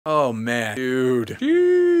Oh man, dude.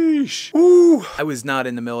 Sheesh. Woo. I was not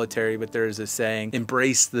in the military, but there's a saying,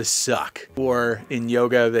 embrace the suck. Or in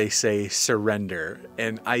yoga, they say surrender.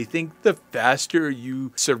 And I think the faster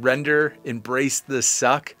you surrender, embrace the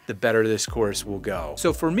suck, the better this course will go.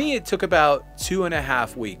 So for me, it took about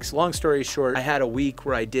 2.5 weeks. Long story short, I had a week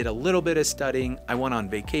where I did a little bit of studying. I went on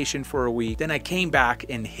vacation for a week. Then I came back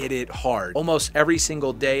and hit it hard. Almost every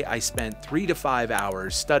single day, I spent 3 to 5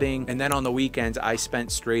 hours studying. And then on the weekends, I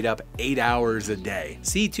spent straight up 8 hours a day.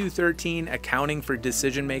 C213, accounting for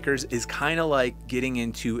decision makers, is kind of like getting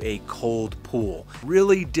into a cold pool.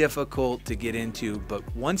 Really difficult to get into, but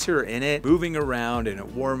once you're in it, moving around and it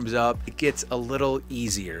warms up, it gets a little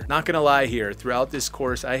easier. Not gonna lie here, throughout this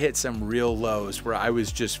course, I hit some real lows where I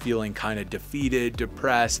was just feeling kind of defeated,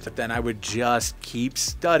 depressed, but then I would just keep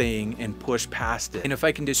studying and push past it. And if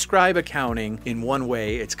I can describe accounting in one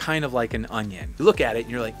way, it's kind of like an onion. You look at it and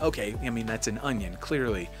you're like, okay, I mean, that's an onion,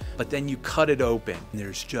 clearly. But then you cut it open and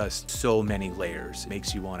there's just so many layers. It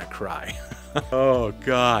makes you want to cry. Oh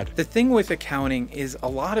God. The thing with accounting is a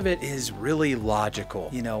lot of it is really logical.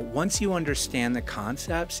 You know, once you understand the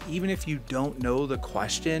concepts, even if you don't know the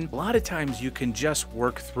question, a lot of times you can just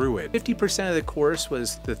work through it. 50% of the course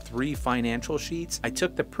was the 3 financial sheets. I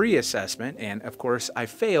took the pre-assessment and of course I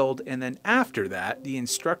failed. And then after that, the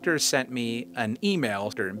instructor sent me an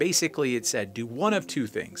email and basically it said, do one of 2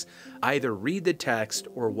 things. Either read the text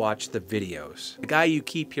or watch the videos. The guy you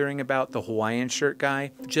keep hearing about, the Hawaiian shirt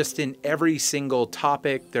guy, just in every single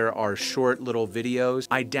topic, there are short little videos.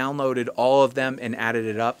 I downloaded all of them and added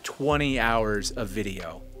it up, 20 hours of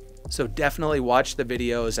video. So definitely watch the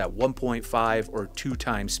videos at 1.5 or 2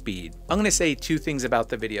 times speed. I'm gonna say 2 things about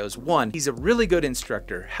the videos. 1, he's a really good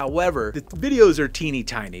instructor. However, the videos are teeny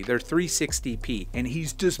tiny. They're 360p and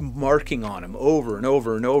he's just marking on them over and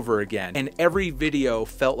over and over again. And every video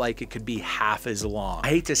felt like it could be half as long. I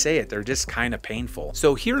hate to say it, they're just kind of painful.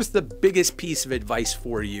 So here's the biggest piece of advice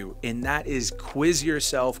for you, and that is quiz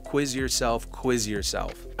yourself, quiz yourself, quiz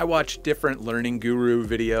yourself. I watch different learning guru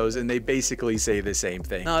videos and they basically say the same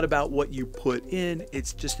thing. Not about what you put in,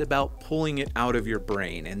 it's just about pulling it out of your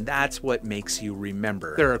brain, and that's what makes you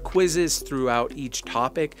remember. There are quizzes throughout each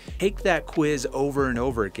topic. Take that quiz over and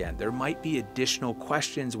over again. There might be additional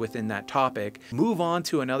questions within that topic. Move on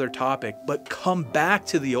to another topic, but come back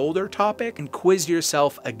to the older topic and quiz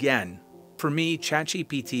yourself again. For me,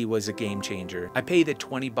 ChatGPT was a game changer. I pay the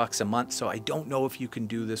 $20 a month, so I don't know if you can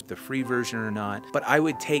do this, the free version or not, but I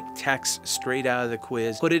would take text straight out of the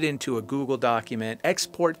quiz, put it into a Google document,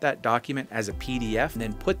 export that document as a PDF, and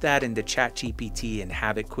then put that into ChatGPT and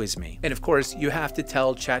have it quiz me. And of course, you have to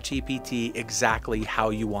tell ChatGPT exactly how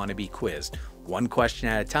you want to be quizzed. 1 question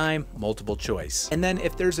at a time, multiple choice. And then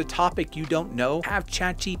if there's a topic you don't know, have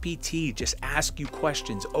ChatGPT just ask you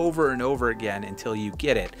questions over and over again until you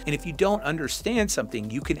get it. And if you don't understand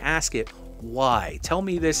something, you can ask it, why? Tell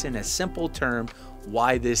me this in a simple term,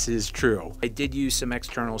 why this is true. I did use some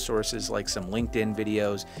external sources like some LinkedIn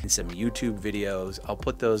videos and some YouTube videos. I'll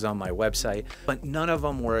put those on my website, but none of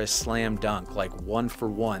them were a slam dunk, like 1 for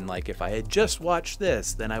 1. Like if I had just watched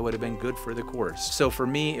this, then I would have been good for the course. So for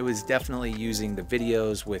me, it was definitely using the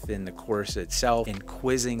videos within the course itself and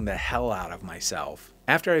quizzing the hell out of myself.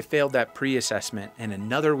 After I failed that pre-assessment and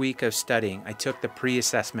another week of studying, I took the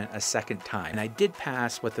pre-assessment a 2nd time, and I did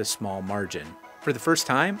pass with a small margin. For the first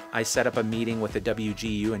time, I set up a meeting with a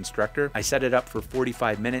WGU instructor. I set it up for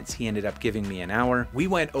 45 minutes. He ended up giving me an hour. We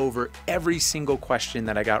went over every single question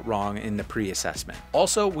that I got wrong in the pre-assessment.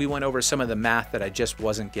 Also, we went over some of the math that I just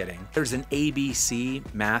wasn't getting. There's an ABC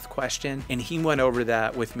math question, and he went over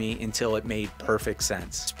that with me until it made perfect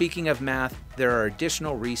sense. Speaking of math, there are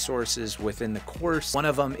additional resources within the course. One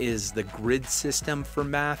of them is the grid system for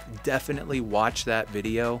math. Definitely watch that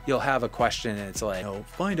video. You'll have a question and it's like, oh,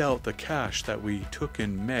 find out the cash that we took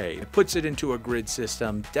in May. It puts it into a grid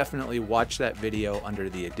system. Definitely watch that video under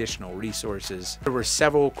the additional resources. There were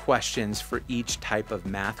several questions for each type of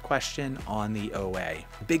math question on the OA.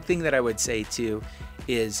 The big thing that I would say too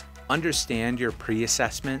is understand your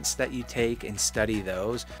pre-assessments that you take and study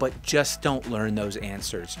those, but just don't learn those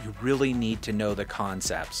answers. You really need to know the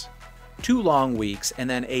concepts. 2 long weeks and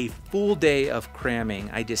then a full day of cramming,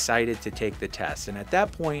 I decided to take the test. And at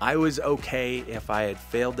that point, I was okay if I had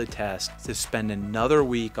failed the test to spend another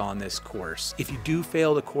week on this course. If you do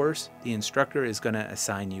fail the course, the instructor is going to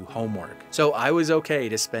assign you homework. So I was okay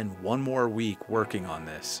to spend 1 more week working on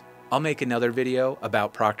this. I'll make another video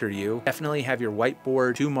about ProctorU. Definitely have your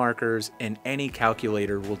whiteboard, 2 markers, and any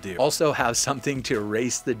calculator will do. Also have something to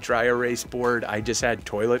erase the dry erase board. I just had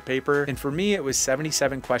toilet paper, and for me it was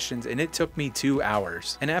 77 questions and it took me 2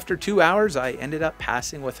 hours. And after 2 hours, I ended up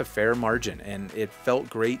passing with a fair margin, and it felt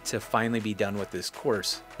great to finally be done with this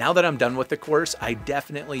course. Now that I'm done with the course, I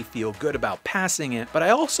definitely feel good about passing it, but I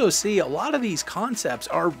also see a lot of these concepts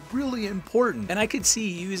are really important, and I could see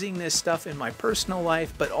using this stuff in my personal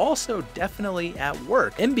life, but also definitely at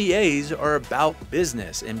work. MBAs are about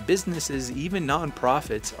business, and businesses, even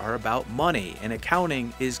nonprofits, are about money, and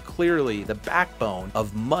accounting is clearly the backbone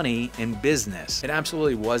of money in business. It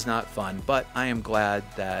absolutely was not fun, but I am glad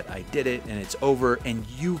that I did it and it's over, and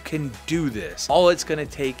you can do this. All it's gonna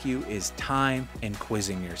take you is time and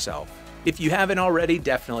quizzing yourself. If you haven't already,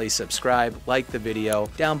 definitely subscribe, like the video.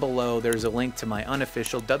 Down below, there's a link to my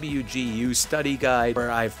unofficial WGU study guide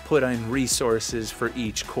where I've put in resources for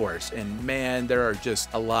each course. And man, there are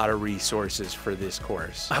just a lot of resources for this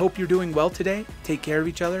course. I hope you're doing well today. Take care of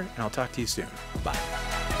each other, and I'll talk to you soon.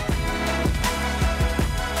 Bye.